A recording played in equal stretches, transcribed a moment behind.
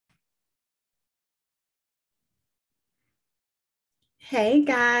Hey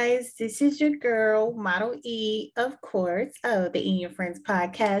guys, this is your girl, Model E, of course, of the In Your Friends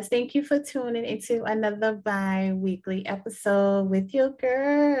podcast. Thank you for tuning into another bi-weekly episode with your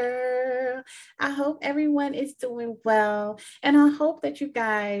girl. I hope everyone is doing well, and I hope that you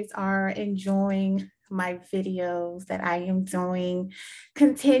guys are enjoying my videos that I am doing.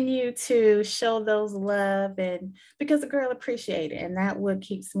 Continue to show those love and because the girl appreciate it, and that what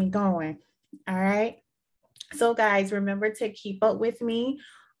keeps me going. All right. So, guys, remember to keep up with me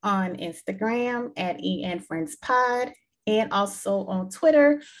on Instagram at ENFriendsPod and also on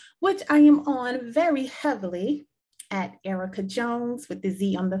Twitter, which I am on very heavily at Erica Jones with the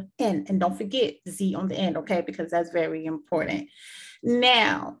Z on the end. And don't forget the Z on the end, okay? Because that's very important.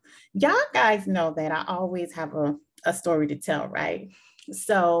 Now, y'all guys know that I always have a story to tell, right?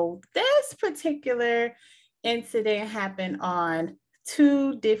 So, this particular incident happened on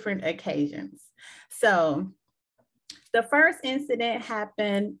two different occasions. So, the first incident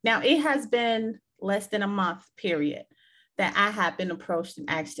happened, now it has been less than a month period that I have been approached and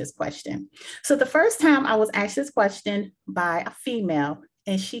asked this question. So the first time I was asked this question by a female,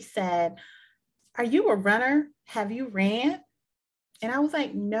 and she said, "Are you a runner? Have you ran?" And I was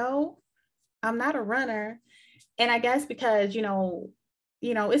like, "No, I'm not a runner." And I guess because,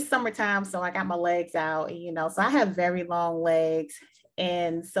 it's summertime, so I got my legs out, and, so I have very long legs.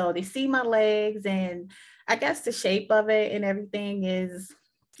 And so they see my legs, and I guess the shape of it and everything is,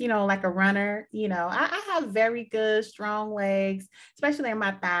 like a runner. I have very good, strong legs, especially in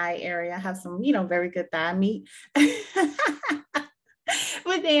my thigh area. I have some, very good thigh meat. But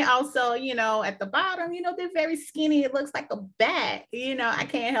then also, at the bottom, they're very skinny. It looks like a bat. I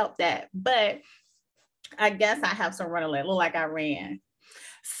can't help that. But I guess I have some running leg. Look like I ran.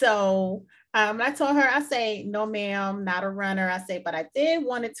 So I told her, I say, "No, ma'am, not a runner." I say, "But I did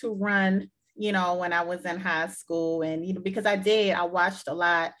wanted to run, when I was in high school." And, because I watched a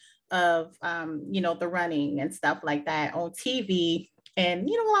lot of, the running and stuff like that on TV. And,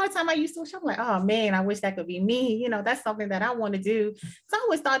 a lot of time I used to, I'm like, "Oh man, I wish that could be me." That's something that I want to do. So I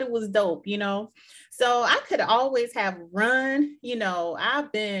always thought it was dope. So I could always have run,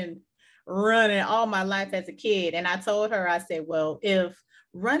 I've been running all my life as a kid. And I told her, I said, "Well, if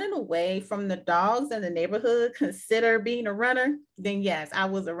running away from the dogs in the neighborhood consider being a runner, then yes, I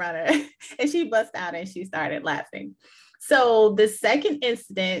was a runner." And she bust out and she started laughing. So the second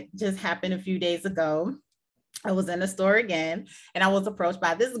incident just happened a few days ago. I was in a store again, and I was approached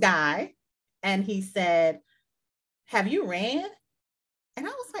by this guy, and he said, "Have you ran?" And I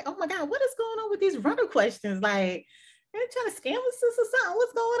was like, "Oh my God, what is going on with these runner questions? Like, they're trying to scam us or something.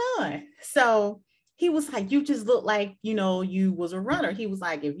 What's going on?" So he was like, "You just look like, you was a runner." He was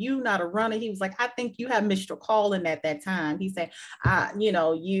like, "If you not a runner," he was like, "I think you have missed your calling at that time." He said,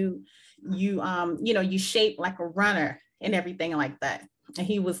 you shape like a runner and everything like that." And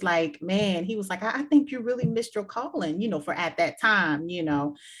he was like, "Man," he was like, I think you really missed your calling, for at that time.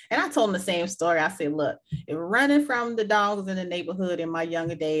 And I told him the same story. I said, "Look, if running from the dogs in the neighborhood in my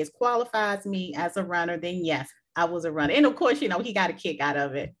younger days qualifies me as a runner, then yes, I was a runner." And of course, he got a kick out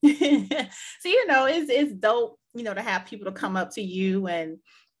of it. So, it's dope, to have people to come up to you and,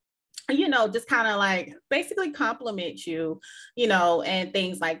 just kind of like basically compliment you, and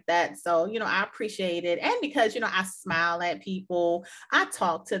things like that. So, I appreciate it. And because, I smile at people, I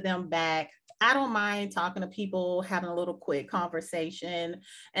talk to them back. I don't mind talking to people, having a little quick conversation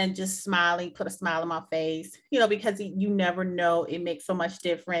and just smiling, put a smile on my face, because you never know. It makes so much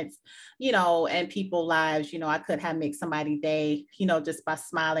difference, and people's lives. I could have make somebody day, just by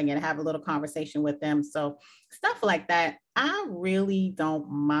smiling and have a little conversation with them. So stuff like that, I really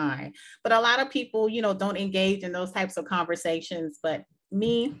don't mind. But a lot of people, don't engage in those types of conversations. But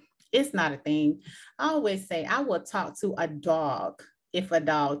me, it's not a thing. I always say I will talk to a dog if a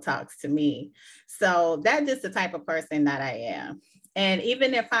dog talks to me. So that's just the type of person that I am. And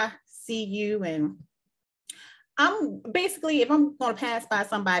even if I see you and I'm basically, if I'm going to pass by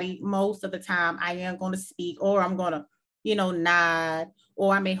somebody, most of the time I am going to speak, or I'm going to, nod,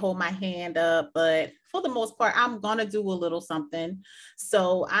 or I may hold my hand up. But for the most part, I'm going to do a little something.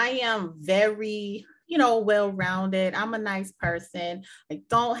 So I am very, well-rounded. I'm a nice person. I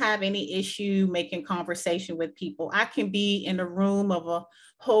don't have any issue making conversation with people. I can be in a room of a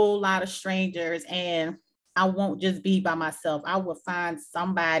whole lot of strangers, and I won't just be by myself. I will find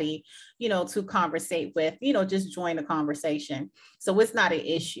somebody, to conversate with, just join the conversation. So it's not an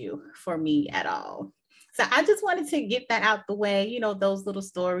issue for me at all. So I just wanted to get that out the way, those little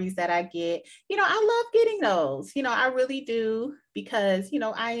stories that I get. I love getting those, I really do, because,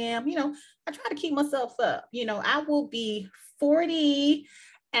 I am, I try to keep myself up. I will be 40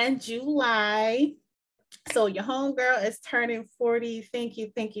 in July. So your homegirl is turning 40. Thank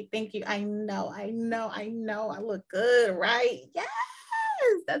you, thank you, thank you. I know. I look good, right? Yes,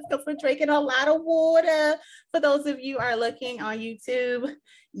 that's good for drinking a lot of water. For those of you who are looking on YouTube,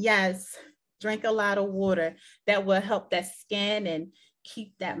 yes, drink a lot of water. That will help that skin and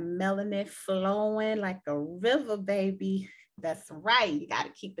keep that melanin flowing like a river, baby. That's right. You got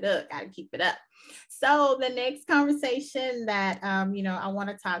to keep it up. Got to keep it up. So the next conversation that I want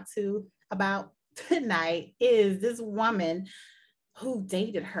to talk to about tonight is this woman who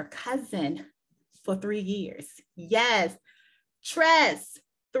dated her cousin for 3 years. Yes, Tress,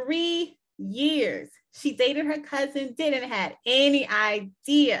 3 years. She dated her cousin, didn't have any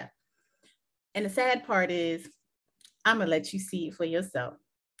idea. And the sad part is, I'm going to let you see it for yourself.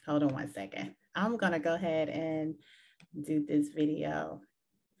 Hold on one second. I'm going to go ahead and do this video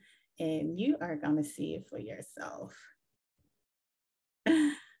and you are going to see it for yourself.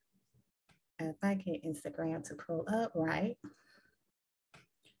 If I get Instagram to pull up, right?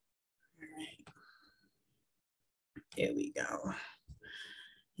 All right. There we go.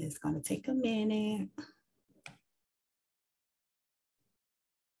 It's going to take a minute.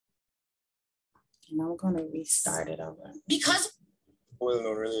 And I'm going to restart it over. Because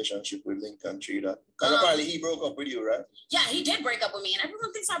well-known relationship with Lincoln Tree. That apparently he broke up with you, right? Yeah, he did break up with me, and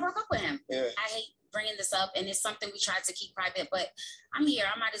everyone thinks I broke up with him. Yeah. I hate bringing this up, and it's something we tried to keep private, but I'm here.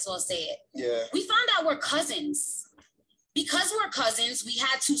 I might as well say it. Yeah. We found out we're cousins. Because we're cousins, we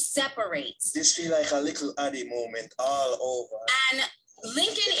had to separate. This feel like a little Addy moment all over. And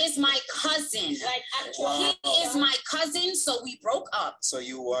Lincoln is my cousin. Like, wow. He is my cousin, so we broke up. So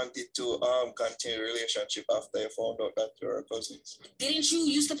you wanted to continue the relationship after you found out that you were cousins? Didn't you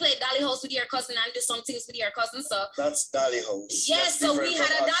used to play dolly house with your cousin and do some things with your cousin? So that's dolly house. Yes, so we had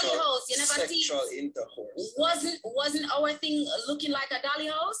a dolly house. You never see sexual intercourse. Wasn't our thing looking like a dolly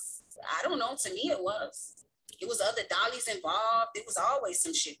house? I don't know. To me, it was. It was other dollies involved. There was always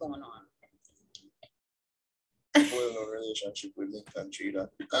some shit going on. Well-known relationship with Lincoln Tree. That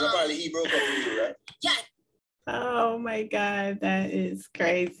apparently he broke up with you, right? Yeah. Oh my God, that is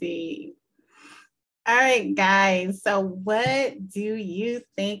crazy. All right, guys. So what do you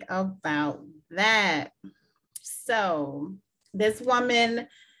think about that? So this woman,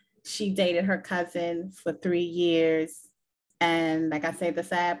 she dated her cousin for 3 years. And like I say, the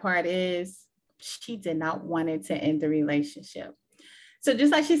sad part is she did not want it to end the relationship. So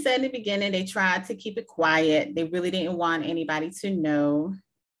just like she said in the beginning, they tried to keep it quiet. They really didn't want anybody to know.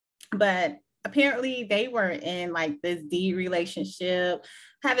 But apparently they were in like this deep relationship,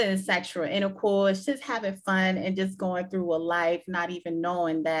 having sexual intercourse, just having fun and just going through a life, not even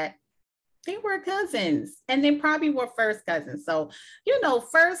knowing that they were cousins, and they probably were first cousins. So,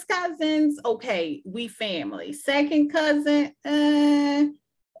 first cousins, okay, we family. Second cousin,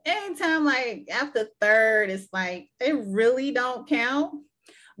 anytime like after third, it's like it really don't count.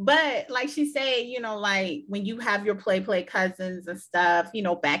 But like she said, like when you have your play cousins and stuff,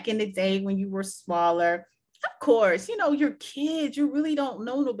 back in the day when you were smaller, of course, your kids, you really don't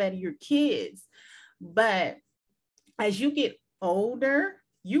know nobody, your kids. But as you get older,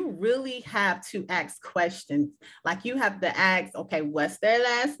 you really have to ask questions. Like you have to ask, okay, what's their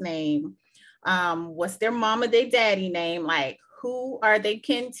last name? What's their mama, their daddy name? Like, who are they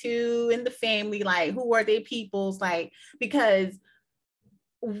kin to in the family? Like, who are they peoples? Like, because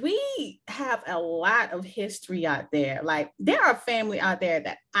we have a lot of history out there. Like, there are family out there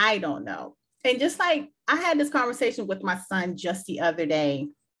that I don't know. And just like I had this conversation with my son just the other day,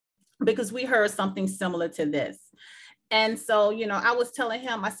 because we heard something similar to this. And so, I was telling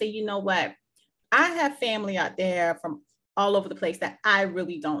him, I said, you know what? I have family out there from all over the place that I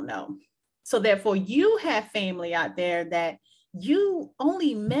really don't know. So therefore, you have family out there that you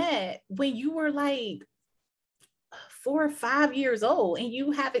only met when you were like 4 or 5 years old and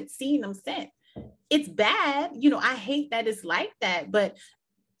you haven't seen them since. It's bad. I hate that it's like that. But,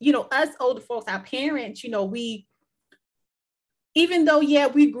 us older folks, our parents, we, even though, yeah,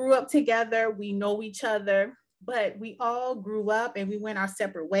 we grew up together, we know each other, but we all grew up and we went our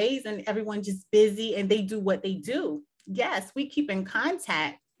separate ways and everyone's just busy and they do what they do. Yes, we keep in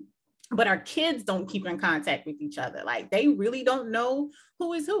contact, but our kids don't keep in contact with each other. Like they really don't know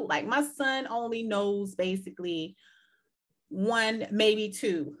who is who. Like my son only knows basically 1, maybe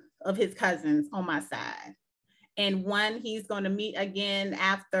 2 of his cousins on my side. And 1 he's going to meet again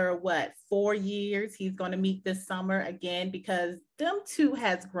after 4 years. He's going to meet this summer again because them 2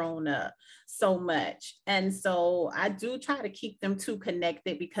 has grown up so much. And so I do try to keep them 2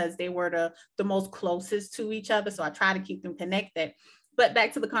 connected because they were the most closest to each other. So I try to keep them connected. But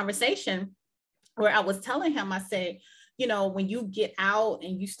back to the conversation where I was telling him, I said, when you get out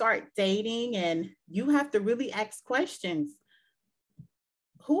and you start dating, and you have to really ask questions.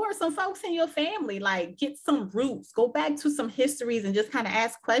 Who are some folks in your family? Like, get some roots, go back to some histories and just kind of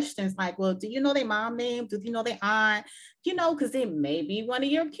ask questions like, well, do you know their mom name? Do you know their aunt? Because it may be one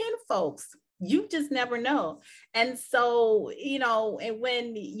of your kin folks. You just never know. And so, and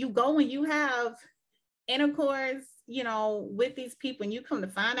when you go and you have intercourse, with these people, and you come to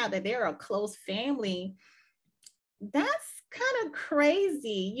find out that they're a close family, that's kind of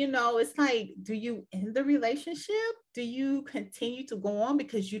crazy. It's like, do you end the relationship? Do you continue to go on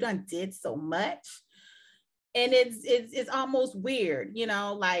because you done did so much? And it's almost weird,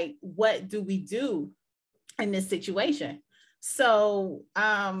 like, what do we do in this situation? So,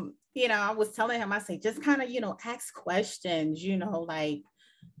 I was telling him, I say, just kind of, ask questions, like,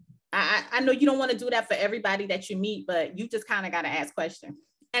 I know you don't want to do that for everybody that you meet, but you just kind of got to ask questions.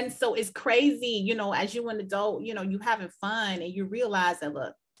 And so it's crazy, as you an adult, you having fun, and you realize that,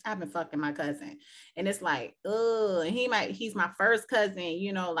 look, I've been fucking my cousin. And it's like, oh, he's my first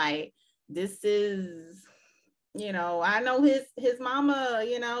cousin, like, this is, I know his mama,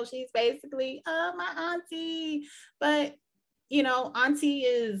 she's basically my auntie, but, auntie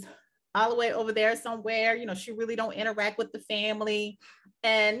is all the way over there somewhere, she really don't interact with the family.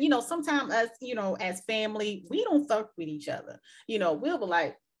 And, sometimes us, as family, we don't fuck with each other. We'll be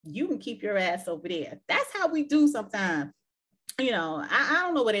like, you can keep your ass over there. That's how we do sometimes. I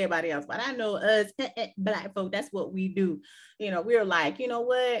don't know what everybody else, but I know us Black folk, that's what we do. We're like, you know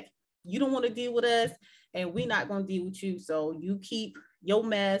what? You don't want to deal with us, and we're not going to deal with you. So you keep your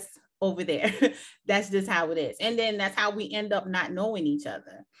mess over there. That's just how it is. And then that's how we end up not knowing each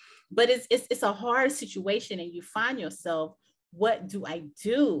other. But it's a hard situation, and you find yourself, what do I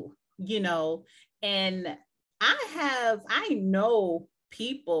do? And I know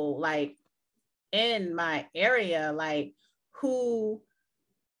people like in my area, like, who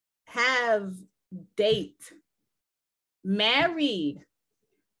have married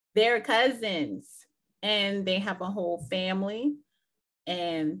their cousins, and they have a whole family,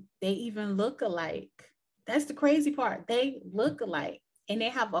 and they even look alike. That's the crazy part. They look alike, and they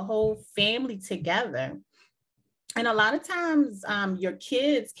have a whole family together. And a lot of times your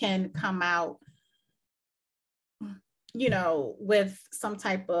kids can come out, with some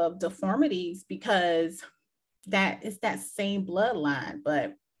type of deformities, because that is that same bloodline.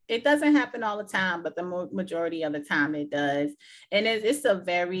 But it doesn't happen all the time, but the majority of the time it does. And it's a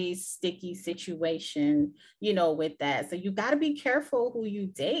very sticky situation, with that. So you got to be careful who you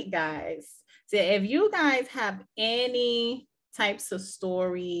date, guys. So if you guys have any types of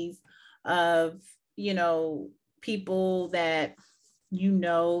stories of, people that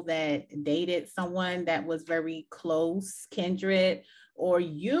that dated someone that was very close kindred, or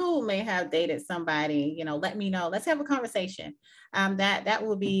you may have dated somebody, let me know. Let's have a conversation. That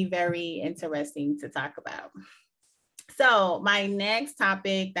will be very interesting to talk about. So my next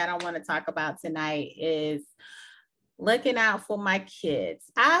topic that I want to talk about tonight is looking out for my kids.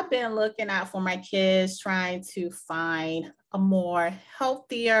 I've been looking out for my kids, trying to find a more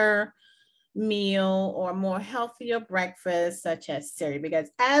healthier meal or more healthier breakfast, such as cereal, because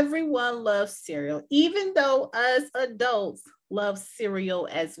everyone loves cereal, even though us adults love cereal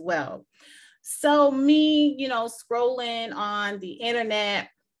as well. So me, scrolling on the internet,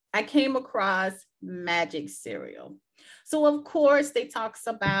 I came across Magic Cereal. So of course they talks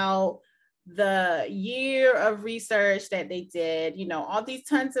about the year of research that they did, all these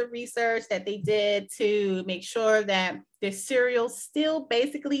tons of research that they did to make sure that the cereal still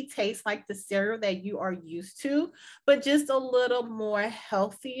basically tastes like the cereal that you are used to, but just a little more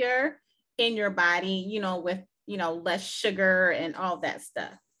healthier in your body, with, less sugar and all that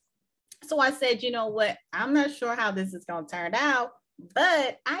stuff. So I said, you know what, I'm not sure how this is going to turn out,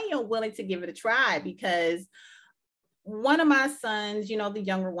 but I am willing to give it a try, because one of my sons, the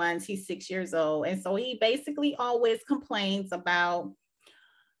younger ones, he's 6 years old. And so he basically always complains about,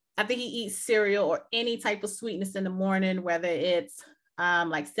 after he eats cereal or any type of sweetness in the morning, whether it's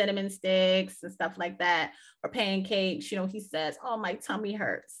like cinnamon sticks and stuff like that, or pancakes, he says, oh, my tummy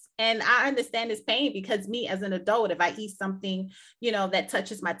hurts. And I understand his pain, because me as an adult, if I eat something, that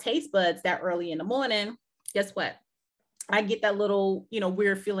touches my taste buds that early in the morning, guess what? I get that little,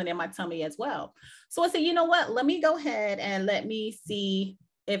 weird feeling in my tummy as well. So I said, you know what, let me go ahead and let me see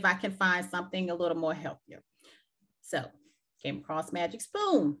if I can find something a little more healthier. So came across Magic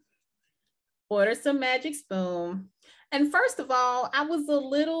Spoon, ordered some Magic Spoon. And first of all, I was a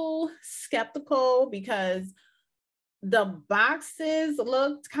little skeptical, because the boxes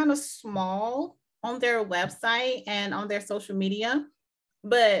looked kind of small on their website and on their social media.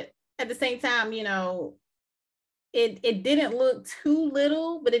 But at the same time, it didn't look too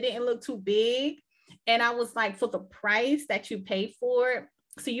little, but it didn't look too big. And I was like, for the price that you pay for it,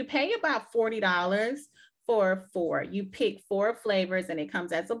 so you pay about $40 for four. You pick four flavors and it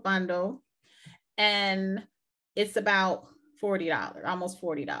comes as a bundle. And it's about $40, almost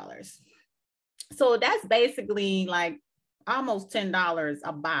 $40. So that's basically like almost $10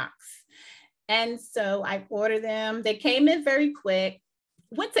 a box. And so I ordered them. They came in very quick.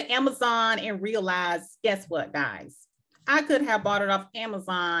 Went to Amazon and realized, guess what, guys? I could have bought it off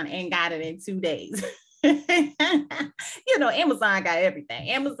Amazon and got it in 2 days. You know, Amazon got everything.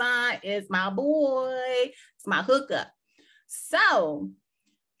 Amazon is my boy. It's my hookup. So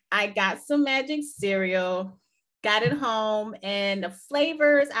I got some magic cereal, got it home, and the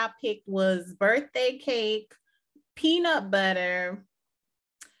flavors I picked was birthday cake, peanut butter.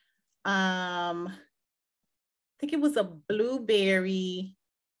 I think it was a blueberry.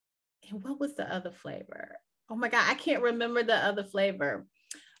 And what was the other flavor? Oh my God, I can't remember the other flavor.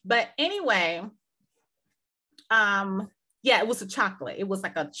 But anyway, yeah, it was a chocolate. It was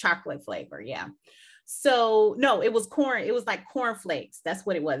like a chocolate flavor. Yeah. So no, it was corn. It was like cornflakes. That's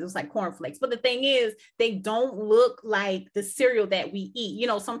what it was. It was like cornflakes. But the thing is, they don't look like the cereal that we eat. You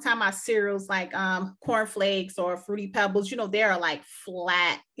know, sometimes our cereals like cornflakes or Fruity Pebbles, you know, they're like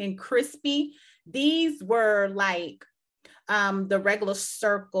flat and crispy. These were like the regular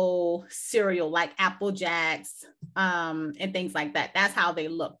circle cereal, like Apple Jacks and things like that. That's how they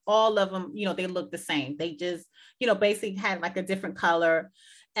look. All of them, you know, they look the same. They just, you know, basically had like a different color.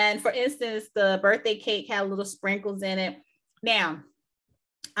 And for instance, the birthday cake had little sprinkles in it. Now,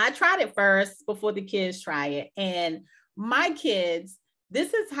 I tried it first before the kids try it. And my kids,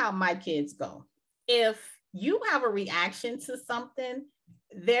 this is how my kids go. If you have a reaction to something,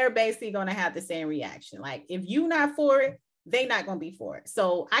 they're basically going to have the same reaction. Like if you're not for it, they're not going to be for it.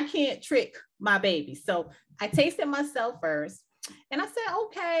 So I can't trick my baby. So I tasted myself first and I said,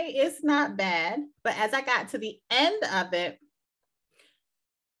 okay, it's not bad. But as I got to the end of it,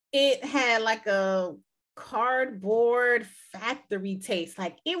 it had like a cardboard factory taste.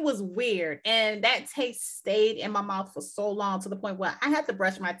 Like it was weird. And that taste stayed in my mouth for so long to the point where I had to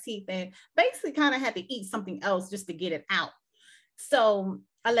brush my teeth and basically kind of had to eat something else just to get it out. So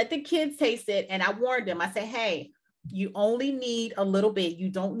I let the kids taste it and I warned them. I said, hey, you only need a little bit. You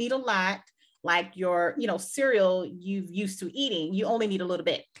don't need a lot like your, you know, cereal you've used to eating. You only need a little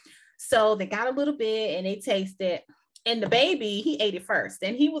bit. So they got a little bit and they tasted. And the baby, he ate it first.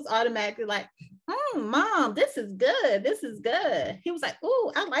 And he was automatically like, Mom, this is good. This is good. He was like,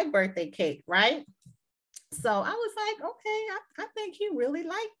 oh, I like birthday cake, right? So I was like, okay, I think he really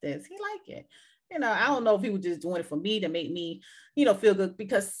liked this. He liked it. You know, I don't know if he was just doing it for me to make me, you know, feel good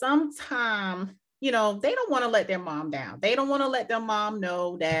because sometimes, you know, they don't want to let their mom down. They don't want to let their mom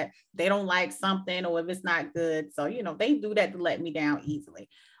know that they don't like something or if it's not good. So, you know, they do that to let me down easily.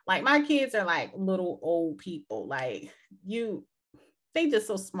 Like my kids are like little old people. Like they just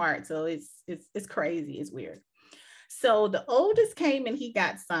so smart. So it's crazy. It's weird. So the oldest came and he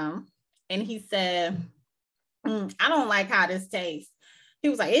got some and he said, I don't like how this tastes. He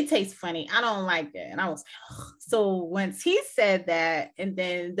was like, it tastes funny. I don't like it. And I was like, ugh. So once he said that, and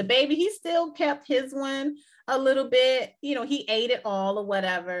then the baby, he still kept his one a little bit, you know, he ate it all or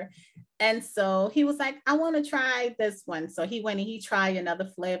whatever. And so he was like, I want to try this one. So he went and he tried another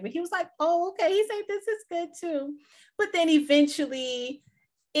flavor. He was like, oh, okay. He said, this is good too. But then eventually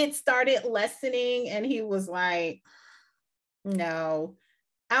it started lessening and he was like, no,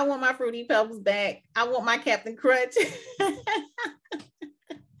 I want my Fruity Pebbles back. I want my Captain Crunch.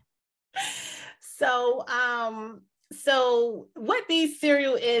 So what these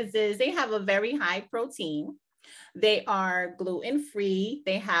cereal is they have a very high protein. They are gluten-free,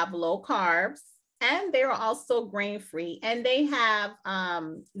 they have low carbs, and they are also grain-free, and they have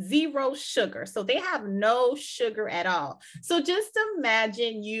 0 sugar. So they have no sugar at all. So just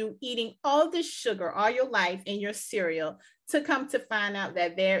imagine you eating all the sugar all your life in your cereal to come to find out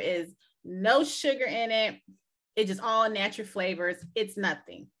that there is no sugar in it. It's just all natural flavors. It's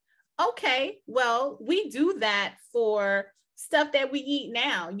nothing. Okay, well, we do that for stuff that we eat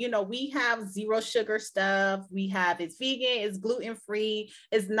now. You know, we have 0 sugar stuff. We have it's vegan, it's gluten-free,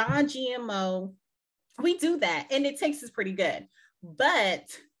 it's non-GMO. We do that and it tastes pretty good. But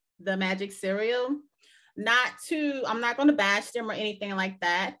the magic cereal, I'm not going to bash them or anything like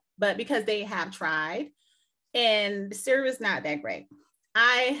that, but because they have tried and the cereal is not that great.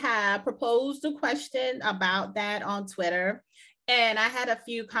 I have proposed a question about that on Twitter. And I had a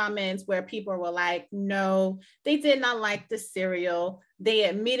few comments where people were like, no, they did not like the cereal. They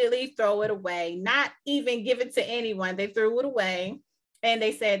immediately throw it away, not even give it to anyone. They threw it away. And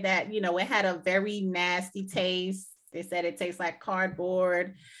they said that, it had a very nasty taste. They said it tastes like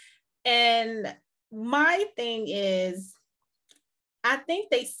cardboard. And my thing is, I think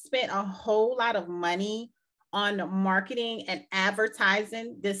they spent a whole lot of money on marketing and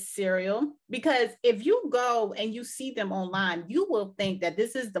advertising this cereal, because if you go and you see them online, you will think that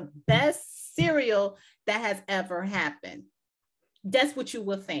this is the best cereal that has ever happened. That's what you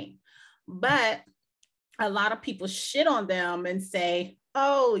will think. But a lot of people shit on them and say,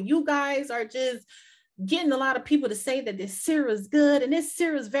 oh, you guys are just getting a lot of people to say that this cereal is good and this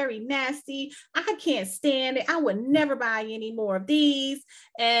cereal is very nasty. I can't stand it. I would never buy any more of these.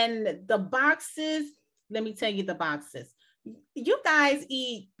 And the boxes, let me tell you the boxes. You guys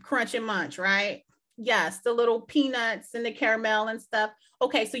eat Crunch and Munch, right? Yes, the little peanuts and the caramel and stuff.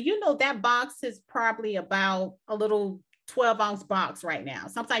 Okay, so that box is probably about a little 12-ounce box right now.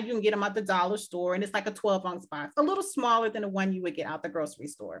 Sometimes you can get them at the dollar store and it's like a 12-ounce box, a little smaller than the one you would get out the grocery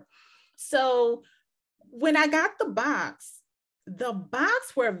store. So when I got the box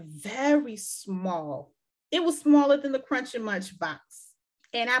were very small. It was smaller than the Crunch and Munch box.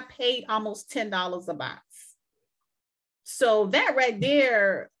 And I paid almost $10 a box. So that right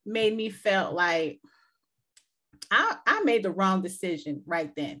there made me felt like I made the wrong decision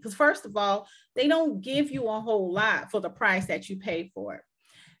right then. Because first of all, they don't give you a whole lot for the price that you pay for it.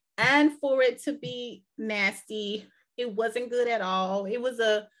 And for it to be nasty, it wasn't good at all. It was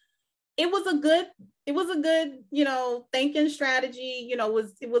a good, thinking strategy.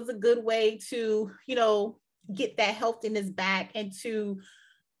 It was a good way to, get that healthiness back into,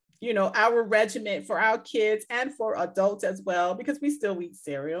 our regimen for our kids and for adults as well, because we still eat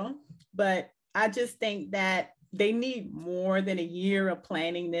cereal. But I just think that they need more than a year of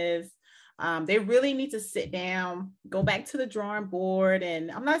planning this. They really need to sit down, go back to the drawing board.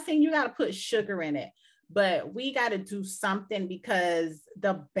 And I'm not saying you got to put sugar in it, but we got to do something, because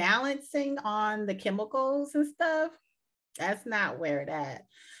the balancing on the chemicals and stuff, that's not where it's at.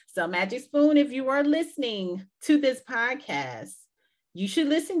 So Magic Spoon, if you are listening to this podcast, you should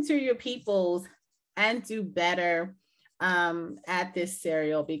listen to your peoples and do better at this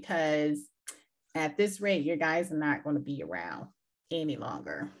cereal, because at this rate, your guys are not going to be around any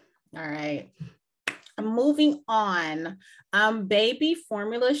longer. All right. Moving on, baby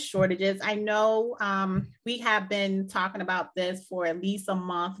formula shortages. I know we have been talking about this for at least a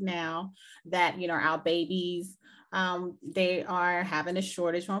month now, that, our babies, they are having a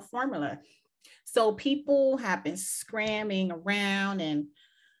shortage on formula. So people have been scrambling around and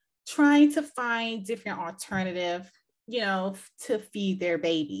trying to find different alternative, to feed their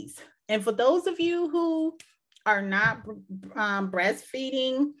babies. And for those of you who are not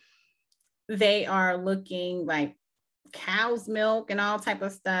breastfeeding, they are looking like cow's milk and all type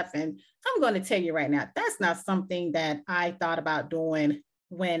of stuff. And I'm going to tell you right now, that's not something that I thought about doing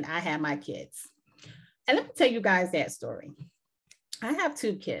when I had my kids. And let me tell you guys that story. I have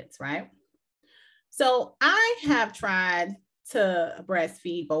 2 kids, right? So I have tried to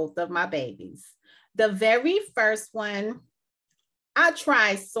breastfeed both of my babies. The very first one, I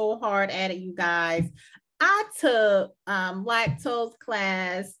tried so hard at it, you guys. I took lactose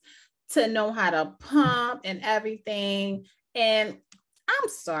class to know how to pump and everything. And I'm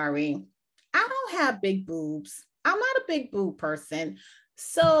sorry, I don't have big boobs. I'm not a big boob person.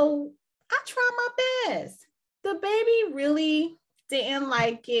 So I tried my best. The baby really didn't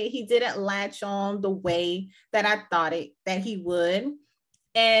like it. He didn't latch on the way that I thought that he would.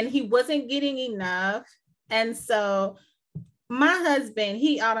 And he wasn't getting enough. And so my husband,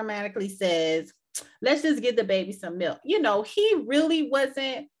 he automatically says, let's just give the baby some milk. He really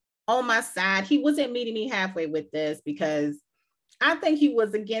wasn't on my side. He wasn't meeting me halfway with this, because I think he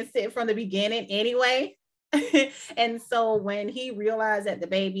was against it from the beginning anyway. And so when he realized that the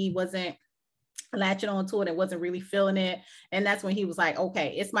baby wasn't latching onto it and wasn't really feeling it, and that's when he was like,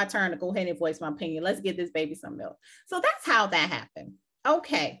 okay, it's my turn to go ahead and voice my opinion. Let's give this baby some milk. So that's how that happened.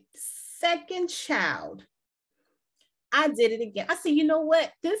 Okay, second child, I did it again. I said, you know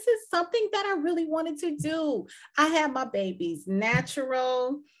what? This is something that I really wanted to do. I had my babies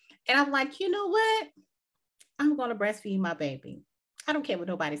natural. And I'm like, you know what? I'm going to breastfeed my baby. I don't care what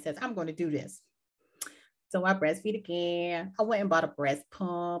nobody says. I'm going to do this. So I breastfeed again. I went and bought a breast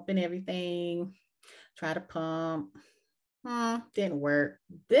pump and everything. Tried to pump. Didn't work.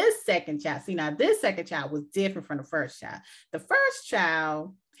 This second child was different from the first child. The first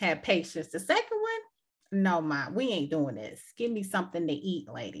child had patience. The second one, no, Mom, we ain't doing this. Give me something to eat,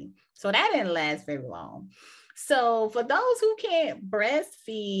 lady. So that didn't last very long. So for those who can't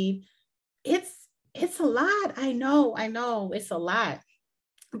breastfeed, it's a lot. I know, it's a lot.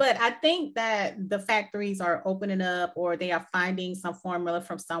 But I think that the factories are opening up, or they are finding some formula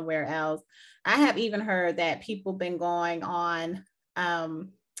from somewhere else. I have even heard that people been going um,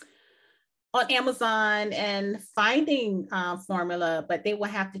 on Amazon and finding formula, but they will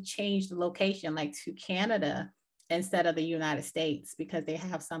have to change the location, like to Canada instead of the United States, because they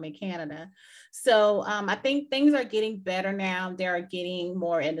have some in Canada. So I think things are getting better now. They are getting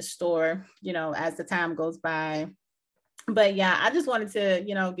more in the store, as the time goes by. But yeah, I just wanted to,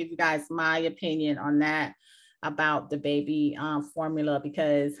 give you guys my opinion on that about the baby formula,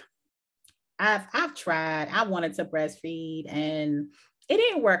 because I've tried. I wanted to breastfeed and it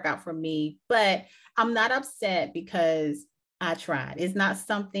didn't work out for me, but I'm not upset because I tried. It's not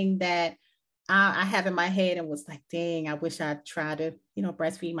something that I have in my head and was like, dang, I wish I'd try to,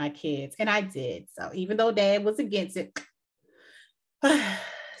 breastfeed my kids. And I did. So even though dad was against it.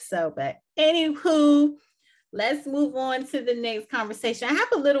 But anywho, let's move on to the next conversation. I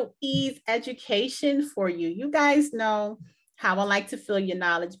have a little ease education for you. You guys know how I like to fill your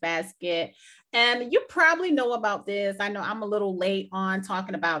knowledge basket. And you probably know about this. I know I'm a little late on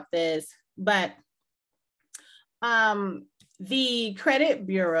talking about this, but the credit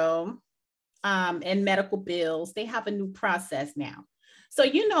bureau and medical bills, they have a new process now. So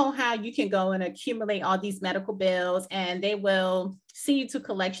you know how you can go and accumulate all these medical bills and they will see you to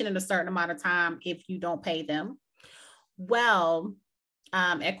collection in a certain amount of time if you don't pay them. Well,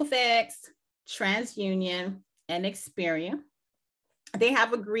 Equifax, TransUnion, and Experian, they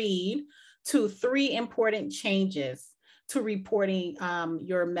have agreed to 3 important changes to reporting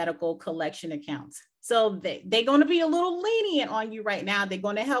your medical collection accounts. So they're going to be a little lenient on you right now. They're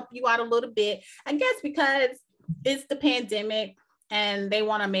going to help you out a little bit, I guess, because it's the pandemic and they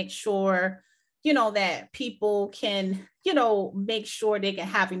want to make sure, that people can, make sure they can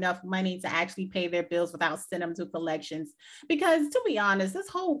have enough money to actually pay their bills without sending them to collections. Because to be honest, this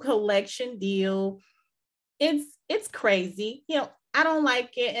whole collection deal, it's crazy. I don't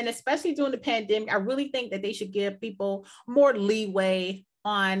like it. And especially during the pandemic, I really think that they should give people more leeway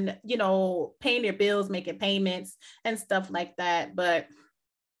on, paying their bills, making payments and stuff like that. But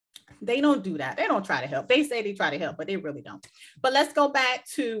they don't do that. They don't try to help. They say they try to help, but they really don't. But let's go back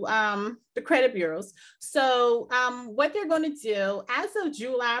to the credit bureaus. So what they're going to do as of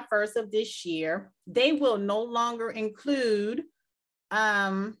July 1st of this year, they will no longer include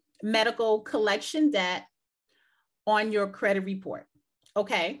medical collection debt on your credit report.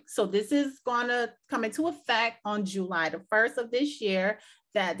 Okay, so this is going to come into effect on July the 1st of this year,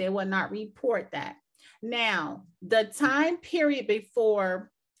 that they will not report that. Now, the time period before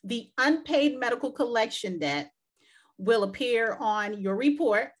the unpaid medical collection debt will appear on your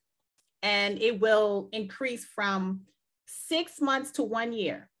report, and it will increase from 6 months to 1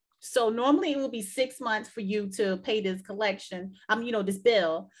 year. So normally it will be 6 months for you to pay this collection, this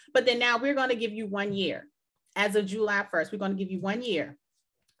bill, but then now we're going to give you 1 year. As of July 1st, we're going to give you 1 year.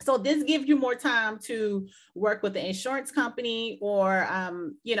 So this gives you more time to work with the insurance company or,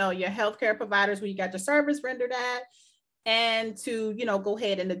 your healthcare providers where you got your service rendered at, and to, go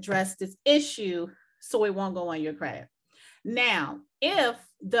ahead and address this issue so it won't go on your credit. Now, if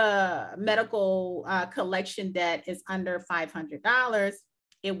the medical collection debt is under $500,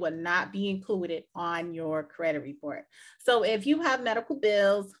 it will not be included on your credit report. So if you have medical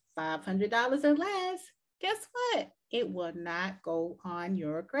bills, $500 or less, guess what? It will not go on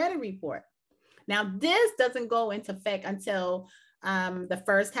your credit report. Now, this doesn't go into effect until the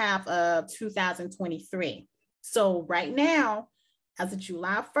first half of 2023. So right now, as of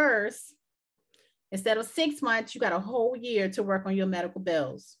July 1st, instead of 6 months, you got a whole year to work on your medical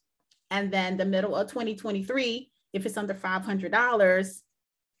bills. And then the middle of 2023, if it's under $500,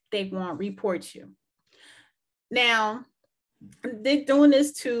 they won't report you. Now, they're doing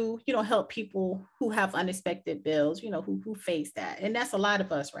this to, help people who have unexpected bills, who face that. And that's a lot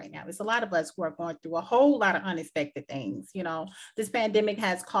of us right now. It's a lot of us who are going through a whole lot of unexpected things. This pandemic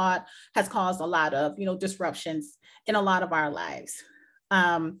has caused a lot of, disruptions in a lot of our lives.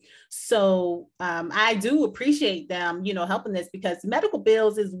 So I do appreciate them, helping this, because medical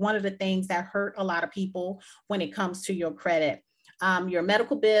bills is one of the things that hurt a lot of people when it comes to your credit. Your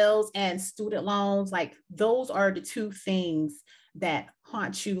medical bills and student loans, like those are the 2 things that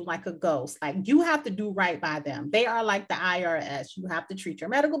haunt you like a ghost. Like you have to do right by them. They are like the IRS. You have to treat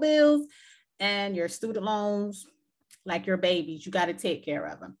your medical bills and your student loans like your babies. You got to take care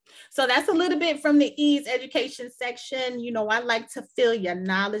of them. So that's a little bit from the ease education section. I like to fill your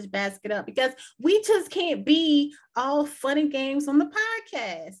knowledge basket up, because we just can't be all fun and games on the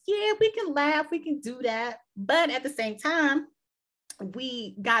podcast. Yeah, we can laugh, we can do that. But at the same time,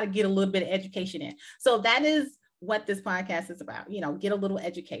 we got to get a little bit of education in. So that is what this podcast is about. Get a little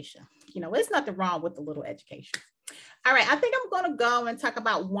education. There's nothing wrong with a little education. All right, I think I'm going to go and talk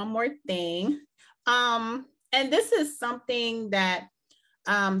about one more thing. And this is something that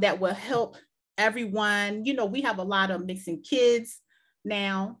will help everyone. We have a lot of missing kids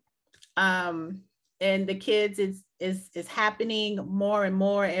now. And the kids is happening more and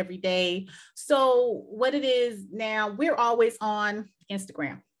more every day. So what it is now, we're always on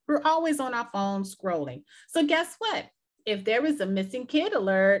Instagram. We're always on our phone scrolling. So guess what? If there is a missing kid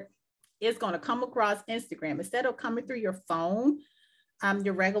alert, it's going to come across Instagram. Instead of coming through your phone,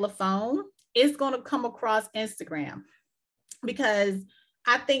 your regular phone, it's going to come across Instagram, because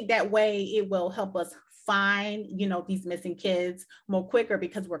I think that way it will help us find, these missing kids more quicker,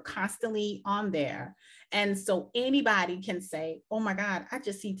 because we're constantly on there. And so anybody can say, oh my God, I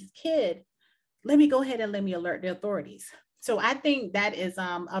just see this kid. Let me go ahead and let me alert the authorities. So I think that is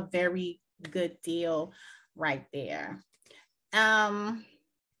a very good deal right there.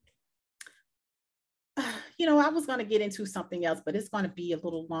 I was going to get into something else, but it's going to be a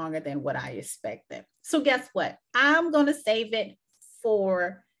little longer than what I expected. So guess what? I'm going to save it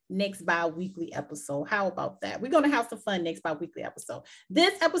for next bi-weekly episode. How about that? We're going to have some fun next bi-weekly episode.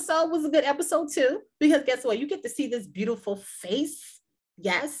 This episode was a good episode too, because guess what? You get to see this beautiful face.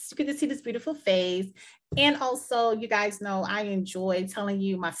 Yes, you get to see this beautiful face. And also, you guys know I enjoy telling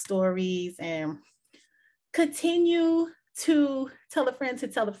you my stories, and continue to tell a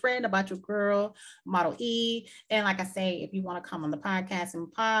friend about your girl, Model E. And like I say, if you want to come on the podcast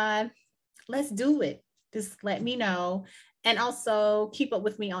and pod, let's do it. Just let me know. And also keep up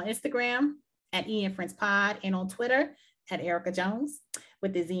with me on Instagram at E and Friends Pod, and on Twitter at Erica Jones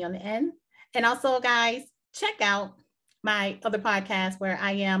with the Z on the end. And also, guys, check out my other podcast where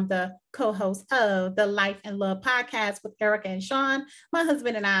I am the co-host of the Life and Love podcast with Erica and Sean. My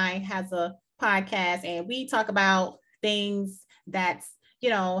husband and I has a podcast, and we talk about things that's,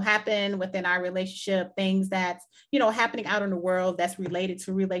 happen within our relationship, things that's, happening out in the world that's related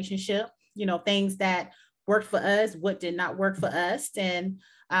to relationship, things that worked for us, what did not work for us. And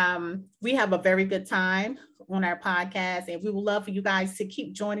we have a very good time on our podcast, and we would love for you guys to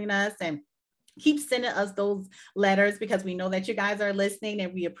keep joining us and keep sending us those letters, because we know that you guys are listening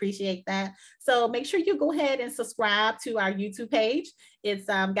and we appreciate that. So make sure you go ahead and subscribe to our YouTube page. It's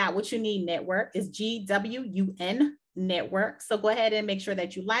Got What You Need Network. It's GWUN Network. So go ahead and make sure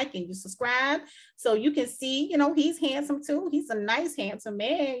that you like and you subscribe, so you can see, he's handsome too. He's a nice, handsome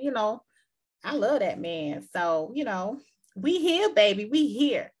man. I love that man. So, we here, baby. We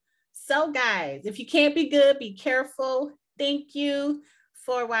here. So guys, if you can't be good, be careful. Thank you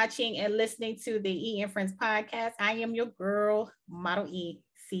for watching and listening to the E and Friends podcast. I am your girl, Model E.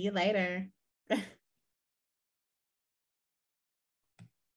 See you later.